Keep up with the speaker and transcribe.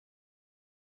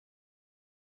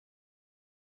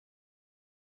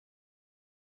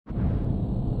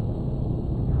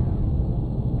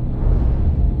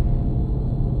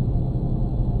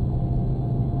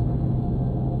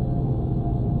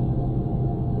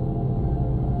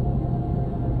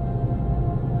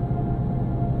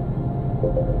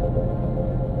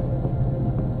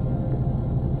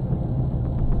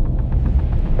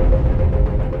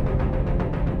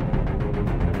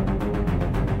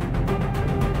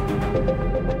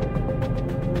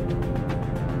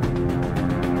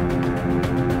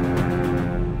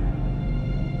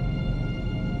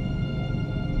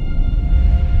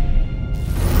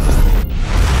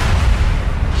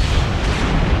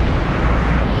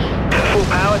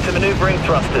to maneuvering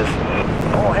thrusters.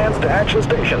 All hands to action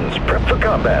stations. Prep for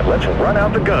combat. Let's run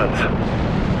out the guns.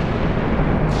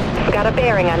 Got a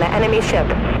bearing on the enemy ship.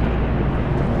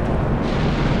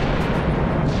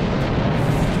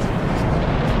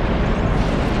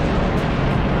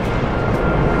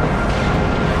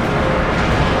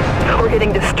 We're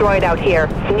getting destroyed out here.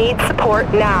 Need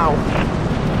support now.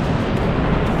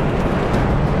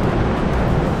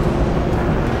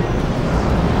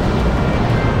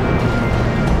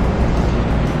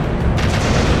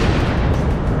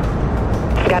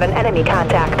 Got an enemy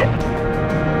contact.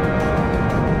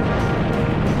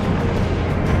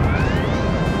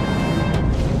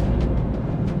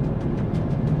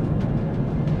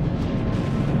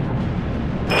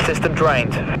 System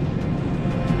drained.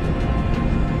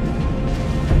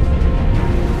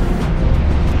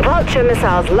 Vulture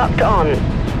missiles locked on.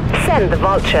 Send the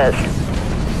vultures.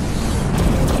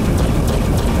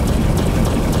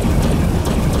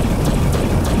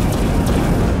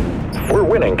 We're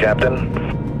winning, Captain.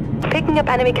 Picking up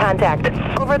enemy contact.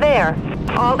 Over there.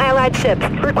 All Allied ships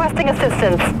requesting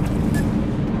assistance.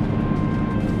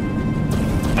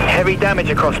 Heavy damage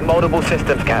across multiple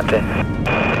systems, Captain.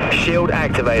 Shield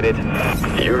activated.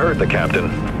 You heard the Captain.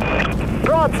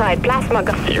 Broadside plasma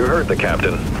gun. You heard the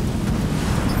Captain.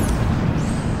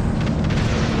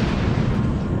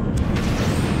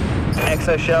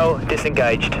 Exoshell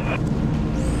disengaged.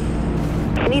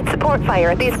 Need support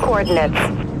fire at these coordinates.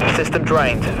 System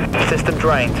drained. System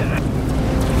drained.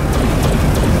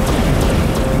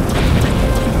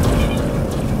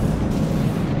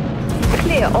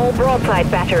 Clear all broadside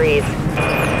batteries.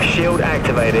 Shield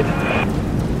activated.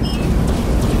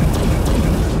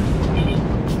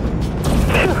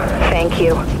 Thank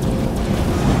you.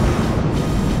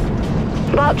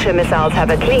 Vulture missiles have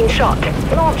a clean shot.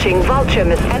 Launching Vulture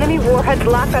missiles. Enemy warheads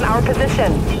locked on our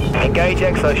position. Engage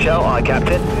Exoshell, aye,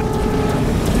 Captain.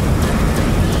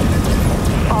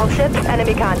 All ships,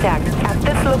 enemy contact. At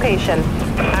this location.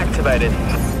 Activated.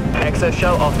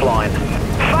 Exoshell offline.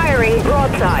 Firing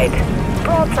broadside.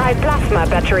 Broadside plasma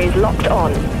batteries locked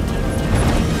on.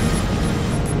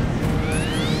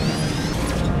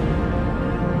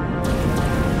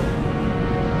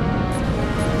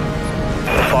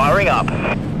 Firing up.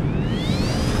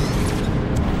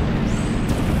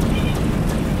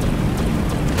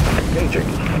 Engaging.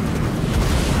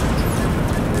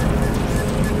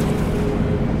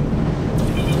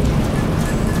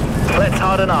 Let's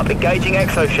harden up. Engaging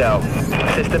Exoshell.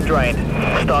 System drained.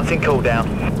 Starting cooldown.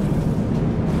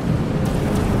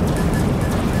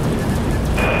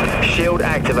 Shield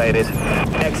activated.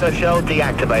 Exoshell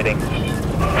deactivating.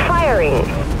 Firing.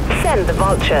 Send the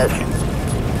vultures.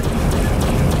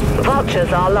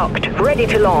 Vultures are locked. Ready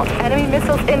to launch. Enemy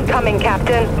missiles incoming,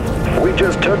 Captain. We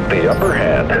just took the upper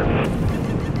hand.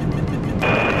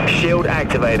 Shield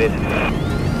activated.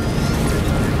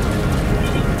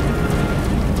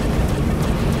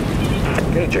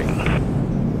 Engaging.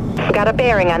 Got a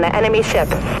bearing on the enemy ship.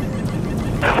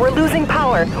 We're losing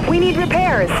power. We need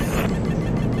repairs.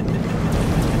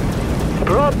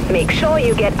 Broad, make sure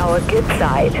you get our good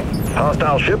side.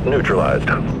 Hostile ship neutralized.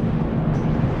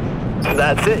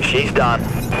 That's it, she's done.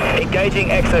 Engaging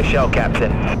Exoshell,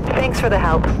 Captain. Thanks for the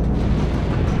help.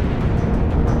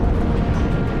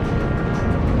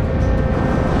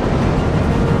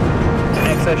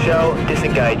 Exoshell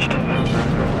disengaged.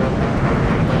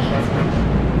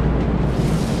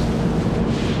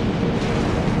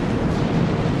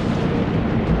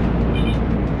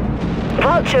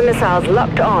 Vulture missiles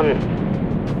locked on.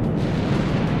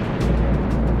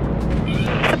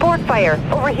 Support fire,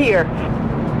 over here.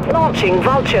 Launching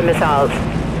Vulture missiles.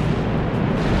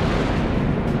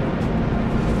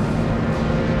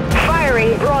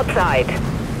 Firing broadside.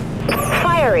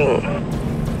 Firing.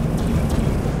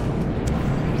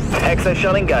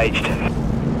 Exoshell engaged.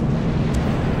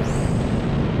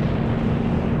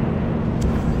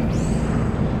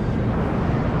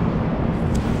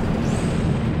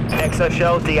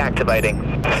 Exoshell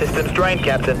deactivating. Systems drained,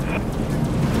 Captain.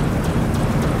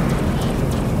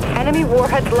 Enemy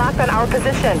warheads locked on our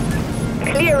position.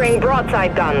 Clearing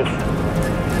broadside guns.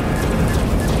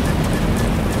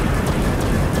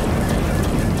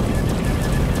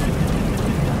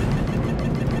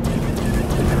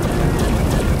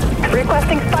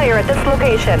 Requesting fire at this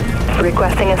location.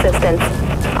 Requesting assistance.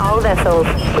 All vessels.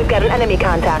 We've got an enemy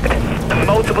contact.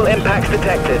 Multiple impacts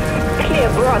detected. Clear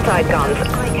broadside guns.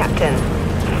 Aye, Captain.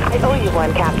 I owe you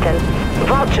one, Captain.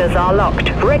 Vultures are locked.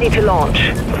 Ready to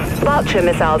launch. Vulture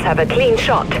missiles have a clean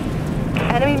shot.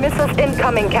 Enemy missiles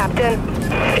incoming, Captain.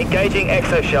 Engaging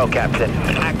Exoshell, Captain.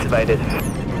 Activated.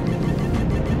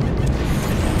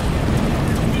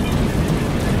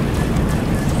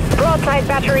 Broadside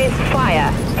batteries,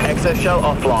 fire. Exoshell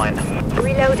offline.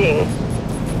 Reloading.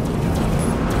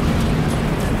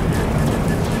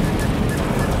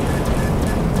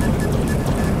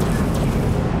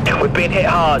 We've been hit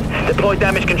hard. Deploy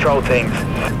damage control teams.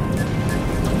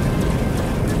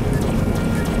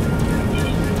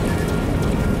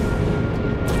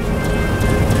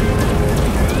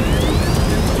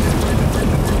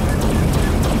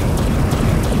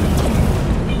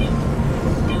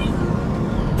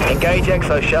 Engage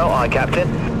Exoshell, aye, Captain.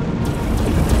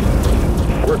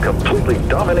 We're completely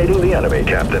dominating the enemy,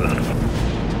 Captain.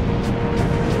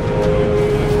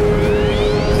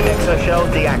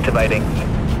 Exoshell deactivating.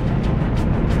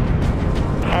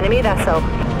 Enemy vessel.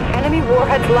 Enemy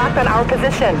warheads locked on our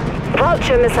position.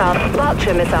 Vulture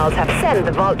missiles have sent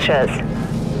the vultures.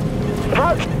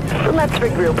 Let's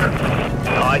regroup.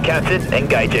 Aye, Captain.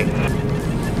 Engaging.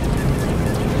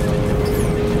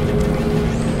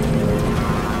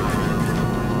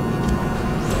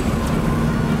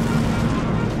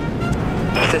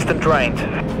 System drained.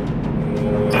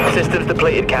 Systems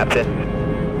depleted, Captain.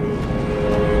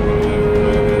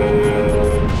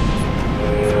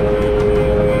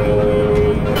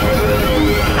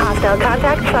 Hostile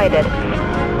contact sighted.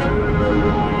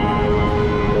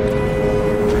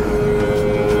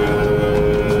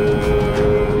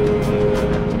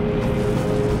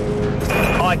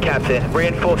 Aye, Captain.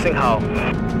 Reinforcing hull.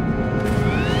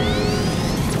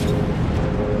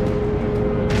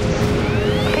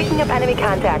 Picking up enemy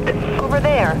contact. Over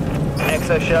there.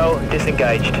 Exoshell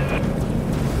disengaged.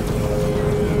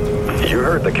 You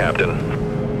heard the Captain.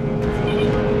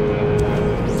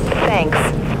 Thanks.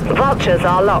 Vultures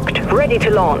are locked, ready to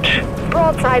launch.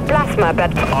 Broadside plasma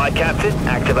Aye, Captain.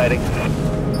 Activating.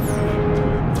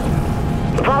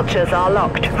 Vultures are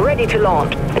locked, ready to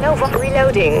launch. Nova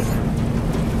reloading.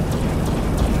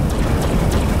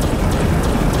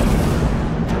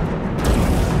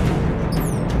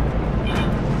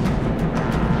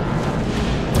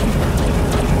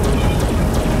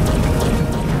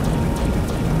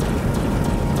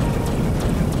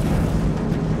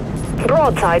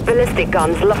 Broadside ballistic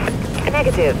guns locked.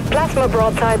 Negative. Plasma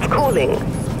broadsides cooling.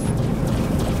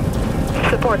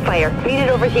 Support fire. Needed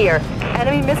over here.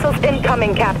 Enemy missiles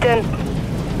incoming, Captain.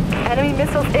 Enemy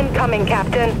missiles incoming,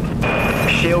 Captain.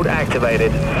 Shield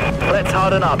activated. Let's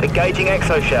harden up. Engaging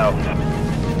Exoshell.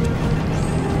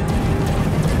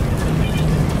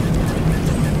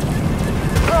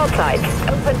 Broadsides.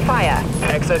 Open fire.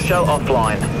 Exoshell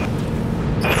offline.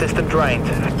 System drained.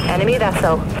 Enemy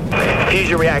vessel.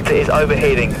 Fusion reactor is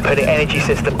overheating, putting energy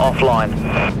system offline.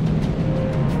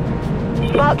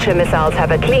 Vulture missiles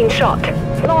have a clean shot.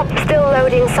 Still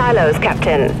loading silos,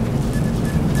 Captain.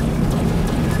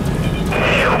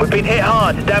 We've been hit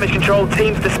hard. Damage control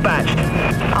teams dispatched.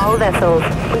 All vessels.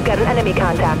 We've got an enemy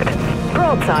contact.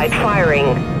 Broadside firing.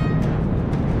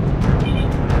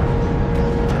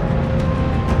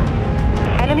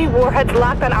 Enemy warheads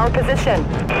locked on our position.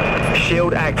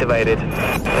 Shield activated.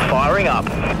 Firing up.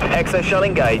 Exoshell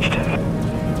engaged.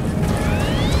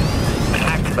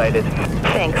 Activated.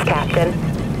 Thanks, Captain.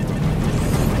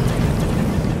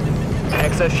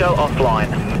 Exoshell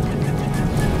offline.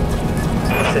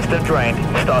 System drained.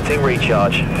 Starting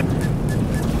recharge.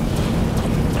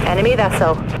 Enemy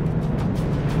vessel.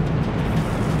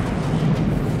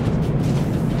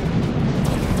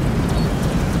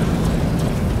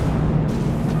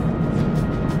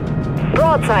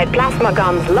 Broadside plasma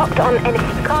guns locked on enemy.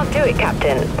 Can't do it,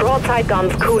 Captain. Broadside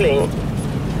guns cooling.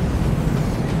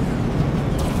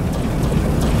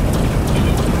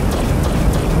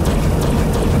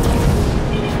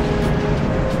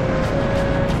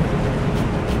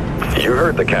 You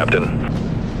heard the Captain.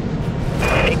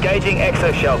 Engaging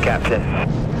Exoshell, Captain.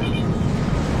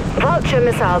 Vulture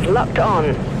missiles locked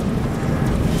on.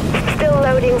 Still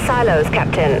loading silos,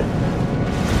 Captain.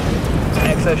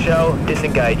 Exoshell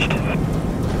disengaged.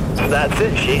 That's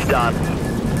it, she's done.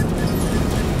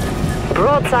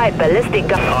 Broadside ballistic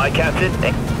gun. Aye, Captain.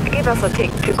 Give us a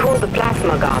tick to cool the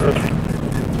plasma guns.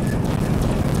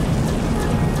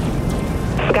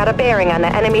 Got a bearing on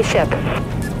the enemy ship.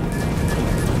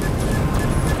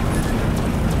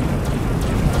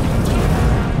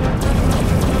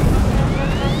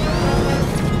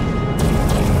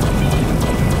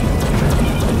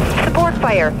 Support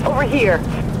fire, over here.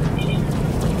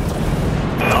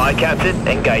 Aye, Captain.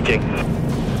 Engaging.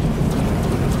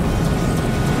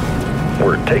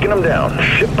 We're taking them down,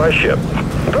 ship by ship.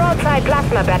 Broadside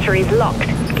plasma batteries locked.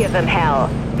 Give them hell.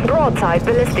 Broadside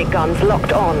ballistic guns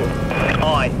locked on.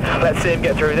 Aye. Let's see him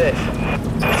get through this.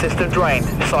 System drained.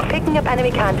 Picking up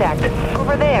enemy contact.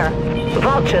 Over there.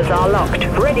 Vultures are locked,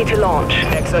 ready to launch.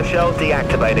 Exoshell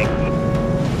deactivating.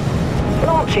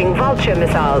 Launching Vulture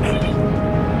missiles.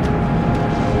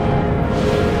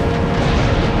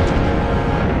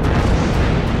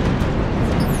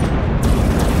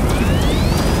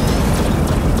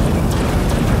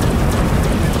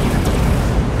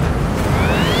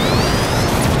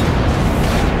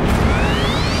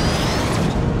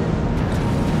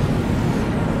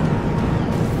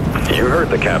 You heard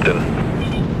the captain.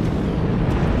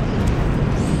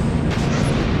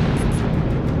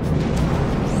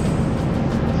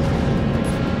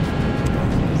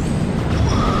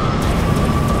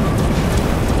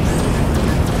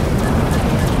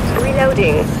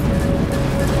 Reloading.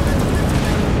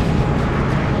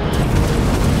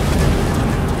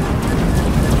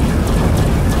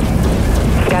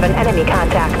 Got an enemy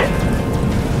contact.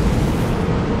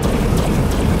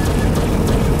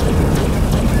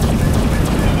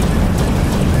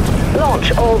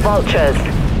 Launch all vultures.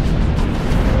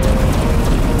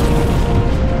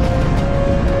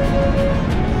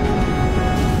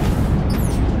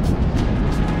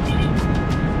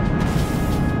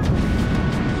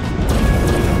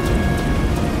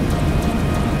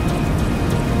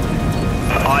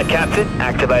 Aye, Captain.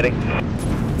 Activating.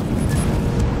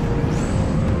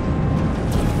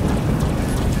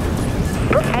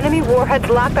 Enemy warheads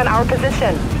locked on our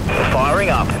position. Firing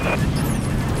up.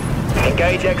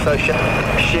 Engage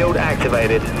exoshell. Shield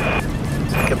activated.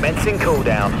 Commencing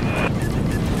cooldown.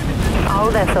 All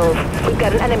vessels, we've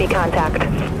got an enemy contact.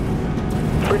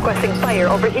 Requesting fire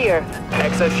over here.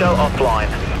 Exoshell offline.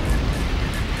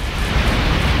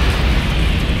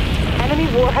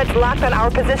 Enemy warheads locked on our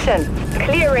position.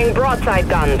 Clearing broadside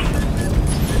guns.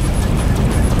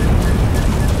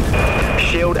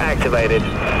 Shield activated.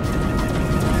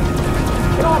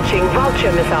 Launching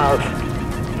Vulture missiles.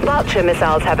 Vulture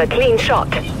missiles have a clean shot.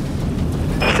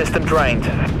 System drained.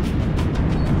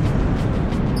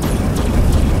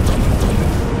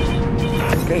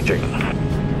 Engaging.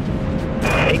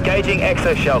 Engaging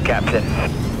exoshell, Captain.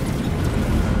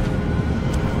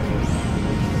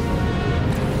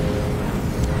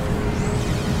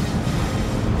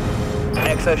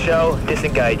 Exoshell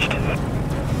disengaged.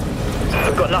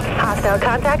 We've got nothing. Hostile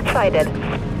contact sighted.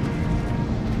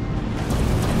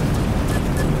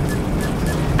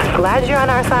 Glad you're on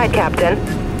our side, Captain.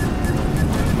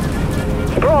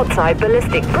 Broadside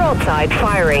ballistic, broadside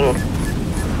firing.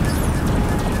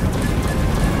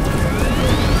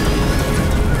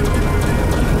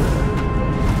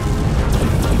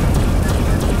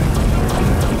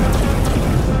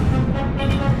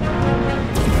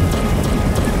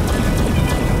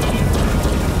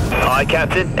 Aye,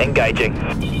 Captain. Engaging.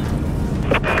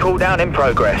 Cooldown in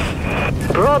progress.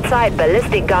 Broadside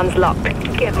ballistic guns locked.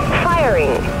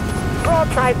 Firing.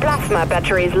 Broadside plasma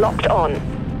batteries locked on.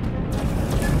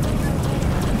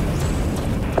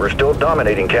 We're still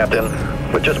dominating, Captain,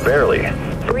 but just barely.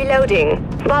 Reloading.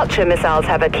 Vulture missiles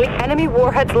have a enemy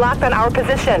warheads locked on our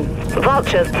position.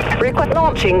 Vultures. Request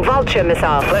launching Vulture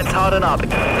missiles. Let's harden up.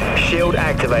 Shield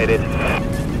activated.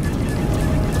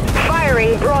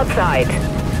 Firing broadside.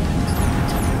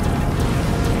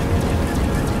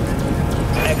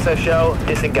 Exoshell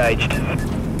disengaged.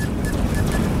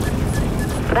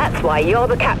 That's why you're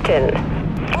the captain.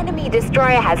 Enemy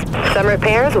destroyer has some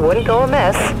repairs wouldn't go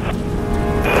amiss.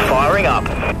 Firing up.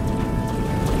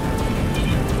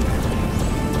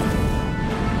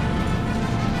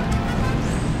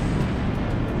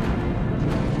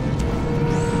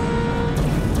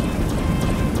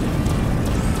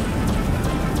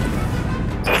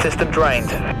 System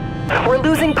drained. We're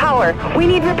losing power. We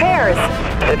need repairs.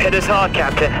 They've hit us hard,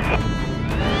 Captain.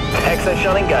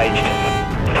 Exoshell engaged.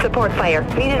 Support fire.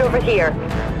 Needed over here.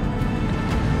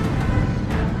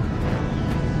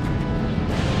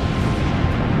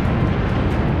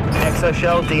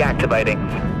 Exoshell deactivating.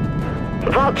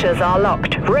 Vultures are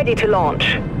locked. Ready to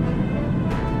launch.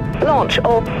 Launch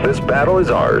all. This battle is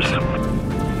ours.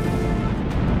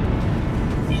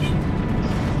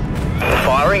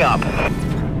 Firing up.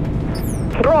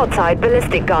 Broadside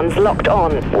ballistic guns locked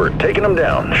on. We're taking them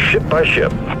down, ship by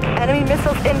ship. Enemy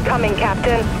missiles incoming,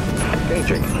 Captain.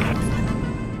 Engaging.